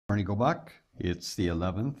Bernie go back. It's the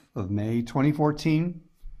 11th of May 2014,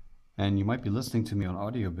 and you might be listening to me on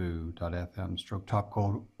audioboo.fm stroke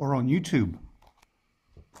topgold or on YouTube.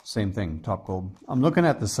 Same thing, topgold. I'm looking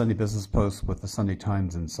at the Sunday Business Post with the Sunday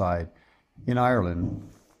Times inside. In Ireland,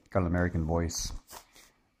 got an American voice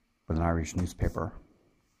with an Irish newspaper.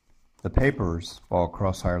 The papers all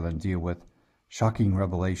across Ireland deal with shocking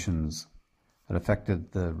revelations that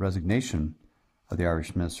affected the resignation of the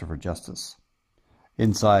Irish Minister for Justice.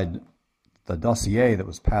 Inside the dossier that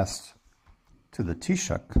was passed to the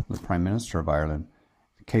Taoiseach, the Prime Minister of Ireland,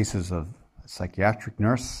 the cases of a psychiatric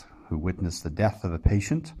nurse who witnessed the death of a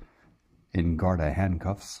patient in Garda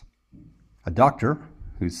handcuffs, a doctor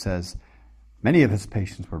who says many of his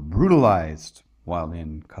patients were brutalized while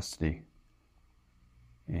in custody,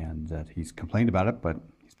 and that he's complained about it, but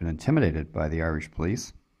he's been intimidated by the Irish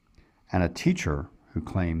police, and a teacher who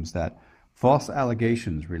claims that false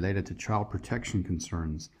allegations related to child protection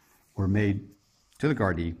concerns were made to the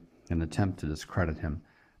Gardaí in an attempt to discredit him.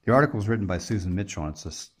 The article was written by Susan Mitchell, and it's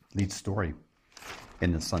a lead story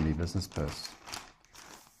in the Sunday Business Post.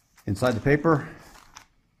 Inside the paper,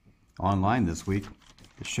 online this week,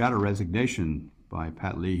 the shatter resignation by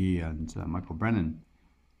Pat Leahy and Michael Brennan.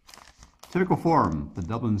 Typical Forum, the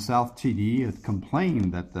Dublin South TD had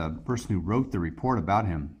complained that the person who wrote the report about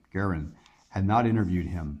him, Guerin, had not interviewed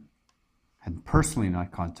him, had personally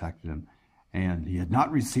not contacted him, and he had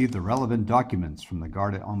not received the relevant documents from the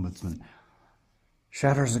Garda Ombudsman.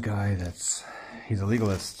 Shatter's a guy he's a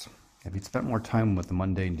legalist. If he'd spent more time with the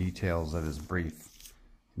mundane details of his brief,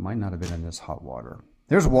 he might not have been in this hot water.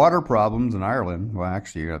 There's water problems in Ireland. Well,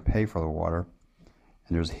 actually, you're going to pay for the water.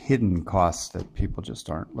 And there's hidden costs that people just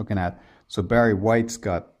aren't looking at. So Barry White's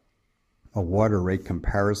got a water rate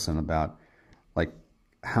comparison about like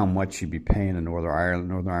how much you'd be paying in Northern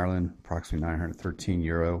Ireland, approximately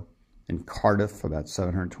 €913. In Cardiff, about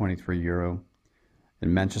 €723.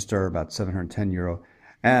 In Manchester, about €710.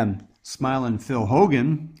 And Smiling Phil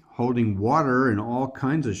Hogan, holding water in all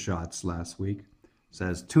kinds of shots last week,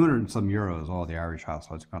 says 200 and some euros all the Irish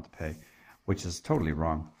households are going to pay, which is totally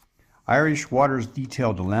wrong. Irish Water's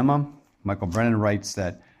detailed dilemma. Michael Brennan writes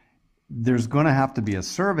that there's going to have to be a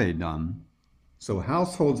survey done, so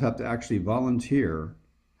households have to actually volunteer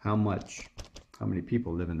how many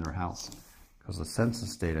people live in their house, because the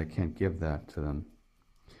census data can't give that to them.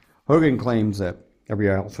 Hogan claims that every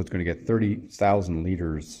household is going to get 30,000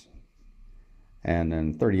 liters and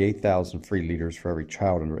then 38,000 free liters for every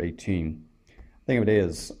child under 18. The thing of it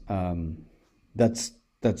is,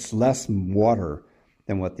 that's less water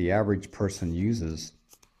than what the average person uses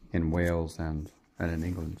in Wales and in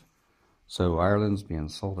England. So Ireland's being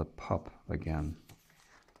sold a pup again.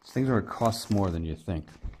 Things are going to cost more than you think.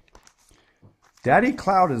 Daddy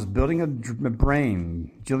Cloud is building a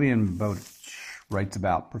brain, Gillian Bowditch writes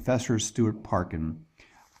about. Professor Stuart Parkin,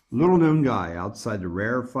 little-known guy outside the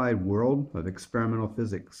rarefied world of experimental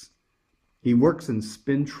physics. He works in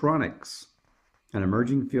spintronics, an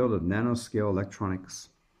emerging field of nanoscale electronics.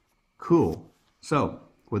 Cool. So,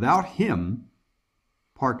 without him,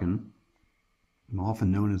 Parkin,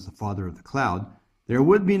 often known as the father of the cloud, there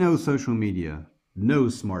would be no social media, no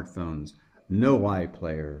smartphones, no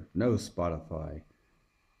iPlayer, no Spotify.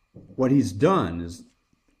 What he's done is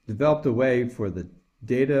developed a way for the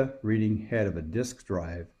data reading head of a disk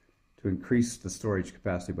drive to increase the storage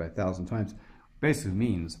capacity by 1,000 times. Basically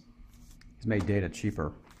means he's made data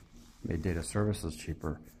cheaper, made data services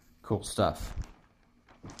cheaper. Cool stuff.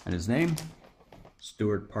 And his name?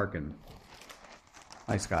 Stuart Parkin.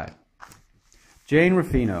 Nice guy. Jane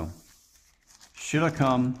Ruffino should have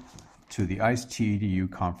come to the ICE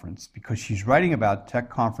TEDU conference because she's writing about tech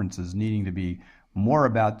conferences needing to be more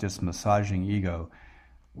about just massaging ego.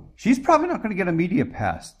 She's probably not going to get a media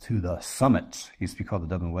pass to the summit. It used to be called the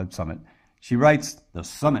Dublin Web Summit. She writes, the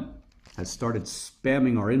summit has started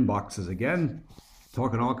spamming our inboxes again,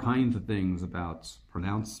 talking all kinds of things about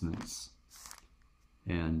pronouncements.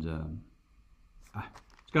 And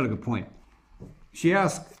it's got a good point. She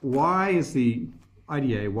asked, why is the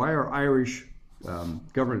IDA, why are Irish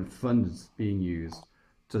government funds being used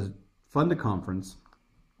to fund a conference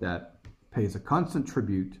that pays a constant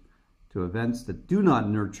tribute to events that do not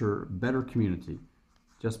nurture a better community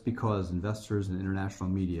just because investors and international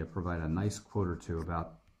media provide a nice quote or two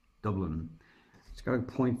about Dublin? It's got a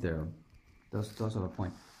point there. Does have a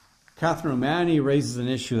point. Catherine O'Mahony raises an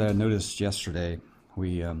issue that I noticed yesterday.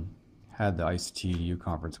 We had the ICE TEDU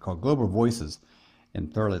conference called Global Voices in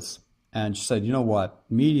Thurles, and she said, you know what,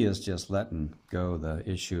 media is just letting go the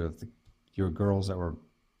issue of your girls that were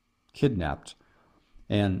kidnapped.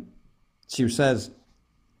 And she says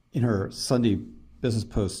in her Sunday Business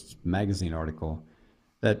Post magazine article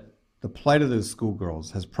that the plight of those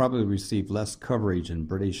schoolgirls has probably received less coverage in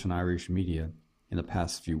British and Irish media in the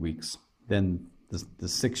past few weeks than the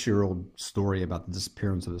 6-year-old story about the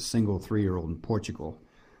disappearance of a single 3-year-old in Portugal.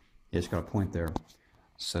 Yeah, she's got a point there.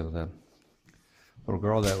 So the little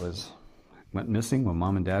girl that went missing when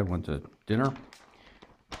mom and dad went to dinner,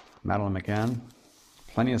 Madeleine McCann,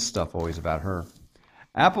 plenty of stuff always about her.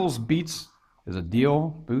 Apple's Beats is a deal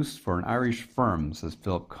boost for an Irish firm, says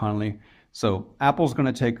Philip Connolly. So Apple's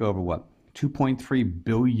going to take over what? 2.3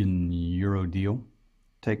 billion euro deal.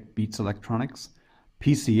 Take Beats Electronics.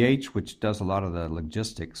 PCH, which does a lot of the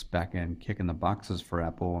logistics back end, kicking the boxes for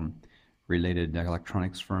Apple and related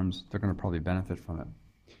electronics firms, they're going to probably benefit from it.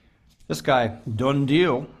 This guy, Done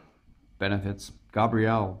Deal, benefits.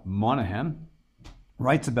 Gabrielle Monahan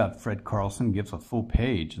writes about Fred Carlson, gives a full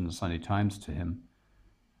page in the Sunday Times to him.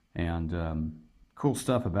 And cool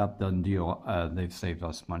stuff about Done Deal. They've saved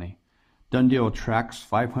us money. Done Deal tracks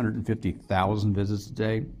 550,000 visits a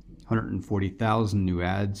day, 140,000 new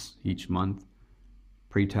ads each month.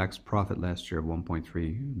 Pre-tax profit last year of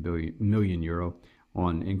 1.3 million euro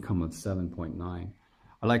on income of 7.9.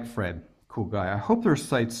 I like Fred, cool guy. I hope their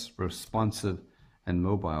site's responsive and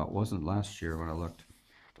mobile. It wasn't last year when I looked.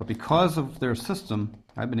 But because of their system,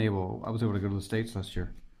 I was able to go to the States last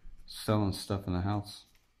year, selling stuff in the house.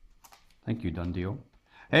 Thank you, Done Deal.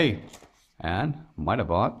 Hey, and might have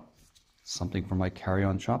bought something for my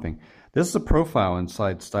carry-on shopping. This is a profile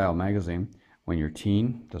inside Style magazine. When you're a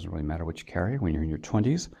teen, doesn't really matter what you carry. When you're in your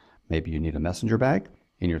 20s, maybe you need a messenger bag.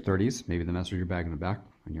 In your 30s, maybe the messenger bag in the back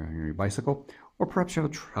when you're on your bicycle. Or perhaps you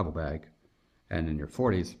have a travel bag. And in your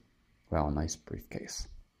 40s, well, a nice briefcase.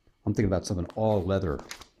 I'm thinking about something all leather,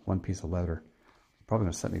 one piece of leather. Probably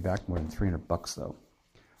going to set me back more than $300 though.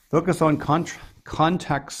 Focus on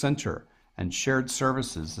contact center and shared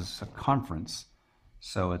services. This is a conference.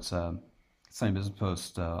 So it's a Sunday Business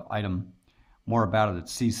Post item. More about it at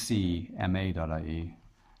ccma.ie.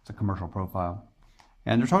 It's a commercial profile.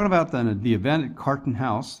 And they're talking about the event at Carton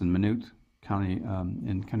House in Maynooth County,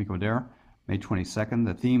 in County Kildare, May 22nd.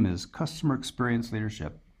 The theme is Customer Experience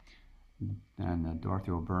Leadership. And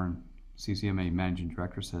Dorothy O'Byrne, CCMA Managing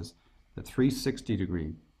Director, says the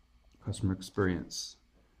 360-degree customer experience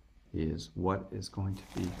is what is going to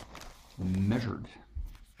be measured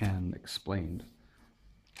and explained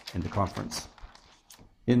in the conference.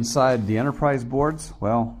 Inside the enterprise boards,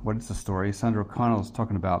 well, what is the story? Sandra O'Connell is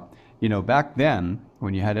talking about, back then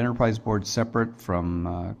when you had enterprise boards separate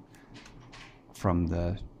from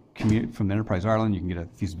the Enterprise Ireland, you can get a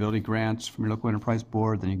feasibility grant from your local enterprise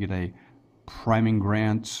board, then you get a priming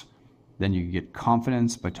grant, then you get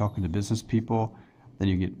confidence by talking to business people, then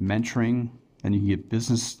you get mentoring, then you can get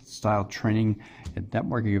business style training at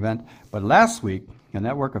networking event. But last week, a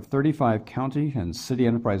network of 35 county and city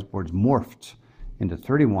enterprise boards morphed into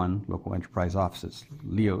 31 local enterprise offices,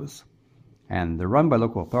 LEOs, and they're run by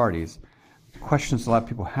local authorities. The questions a lot of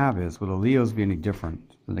people have is, will the LEOs be any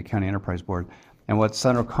different than the county enterprise board? And what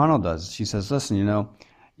Sandra O'Connell does, she says, listen,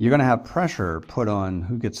 you're going to have pressure put on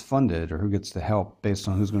who gets funded or who gets the help based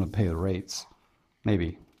on who's going to pay the rates.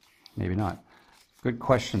 Maybe, maybe not. Good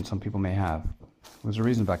question some people may have. There's a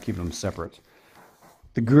reason about keeping them separate.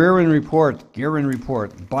 The Guerin report,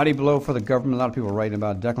 body blow for the government. A lot of people are writing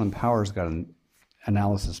about it. Declan Powers got an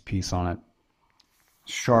analysis piece on it.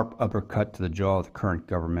 Sharp uppercut to the jaw of the current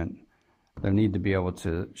government. They need to be able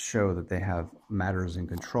to show that they have matters in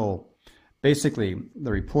control. Basically,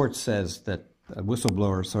 the report says that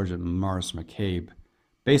whistleblower Sergeant Maurice McCabe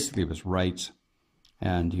basically was right,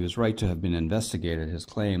 and he was right to have been investigated, his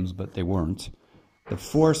claims, but they weren't. The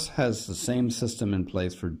force has the same system in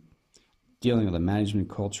place for dealing with a management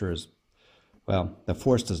culture as well. The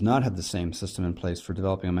force does not have the same system in place for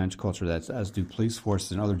developing a management culture as do police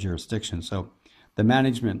forces in other jurisdictions. So the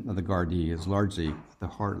management of the Gardaí is largely at the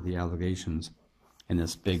heart of the allegations in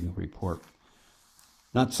this big report.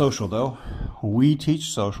 Not social, though. We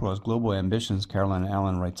teach social as global ambitions, Caroline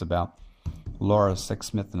Allen writes about. Laura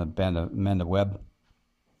Sexsmith and Amanda Webb.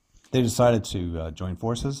 They decided to join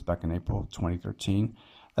forces back in April 2013.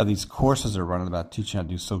 Now, these courses are running about teaching how to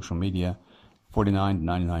do social media, $49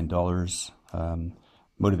 to $99,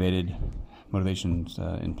 motivations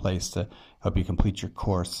in place to help you complete your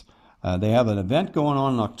course. They have an event going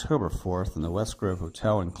on October 4th in the West Grove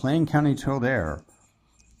Hotel in Clane County, Kildare.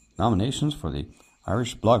 Nominations for the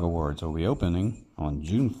Irish Blog Awards will be opening on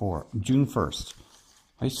June 1st.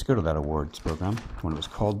 I used to go to that awards program when it was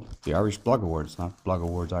called the Irish Blog Awards, not Blog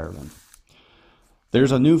Awards Ireland.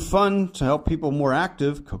 There's a new fund to help people more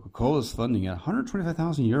active. Coca-Cola is funding at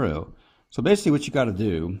 €125,000. So basically what you got to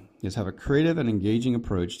do is have a creative and engaging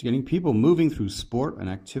approach to getting people moving through sport and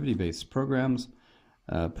activity-based programs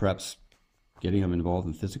Perhaps getting them involved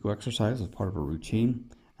in physical exercise as part of a routine.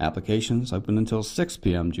 Applications open until 6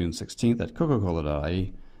 p.m. June 16th at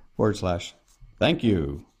coca-cola.ie/thank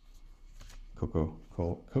you.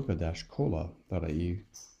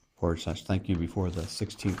 coca-cola.ie/thank you before the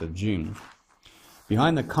 16th of June.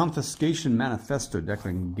 Behind the confiscation manifesto,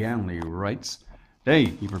 Declan Ganley writes, "Hey,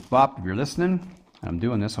 Keeper Bop, if you're listening, I'm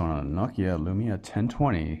doing this on a Nokia Lumia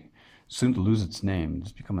 1020, soon to lose its name,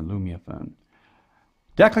 just become a Lumia phone.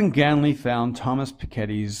 Declan Ganley found Thomas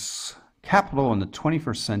Piketty's Capital in the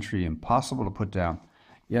 21st Century impossible to put down."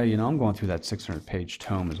 Yeah, I'm going through that 600-page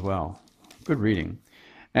tome as well. Good reading.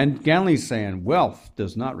 And Ganley's saying wealth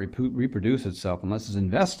does not reproduce itself unless it's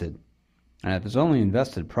invested. And if it's only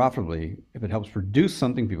invested profitably, if it helps produce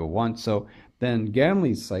something people want. So then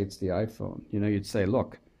Ganley cites the iPhone. You'd say,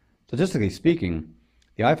 look, statistically speaking,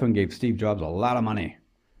 the iPhone gave Steve Jobs a lot of money.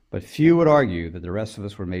 But few would argue that the rest of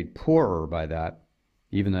us were made poorer by that,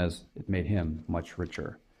 even as it made him much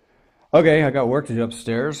richer. Okay, I got work to do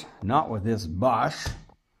upstairs. Not with this Bosch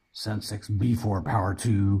Sensix B4 Power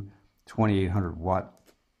 2 2800 watt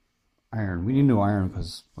iron. We need new iron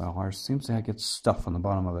because, well, ours seems to get stuff on the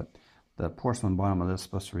bottom of it. The porcelain bottom of this is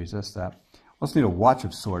supposed to resist that. Let's need a watch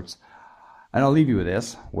of sorts. And I'll leave you with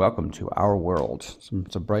this. Welcome to our world.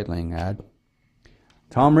 It's a Breitling ad.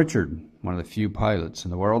 Tom Richard, one of the few pilots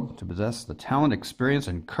in the world to possess the talent, experience,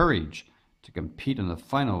 and courage to compete in the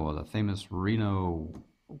final of the famous Reno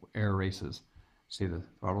air races. See the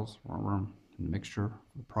throttles? The mixture,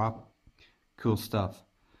 the prop. Cool stuff.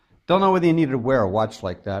 Don't know whether you needed to wear a watch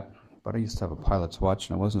like that, but I used to have a pilot's watch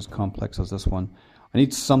and it wasn't as complex as this one. I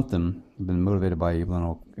need something. I've been motivated by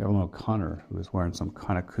Evelyn O'Connor, who was wearing some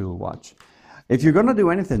kind of cool watch. If you're going to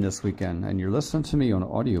do anything this weekend and you're listening to me on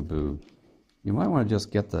Audioboo, you might want to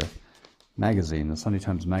just get the magazine, the Sunday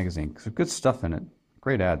Times magazine, because there's good stuff in it.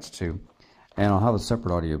 Great ads, too. And I'll have a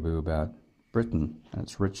separate Audioboo about Britain and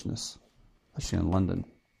its richness, especially in London,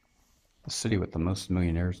 the city with the most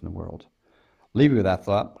millionaires in the world. Leave you with that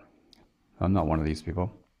thought. I'm not one of these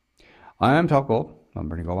people. I am Top Gold. I'm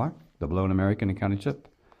Bernie Golbach, the Blown American Accounting Chip.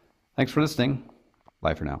 Thanks for listening.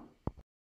 Bye for now.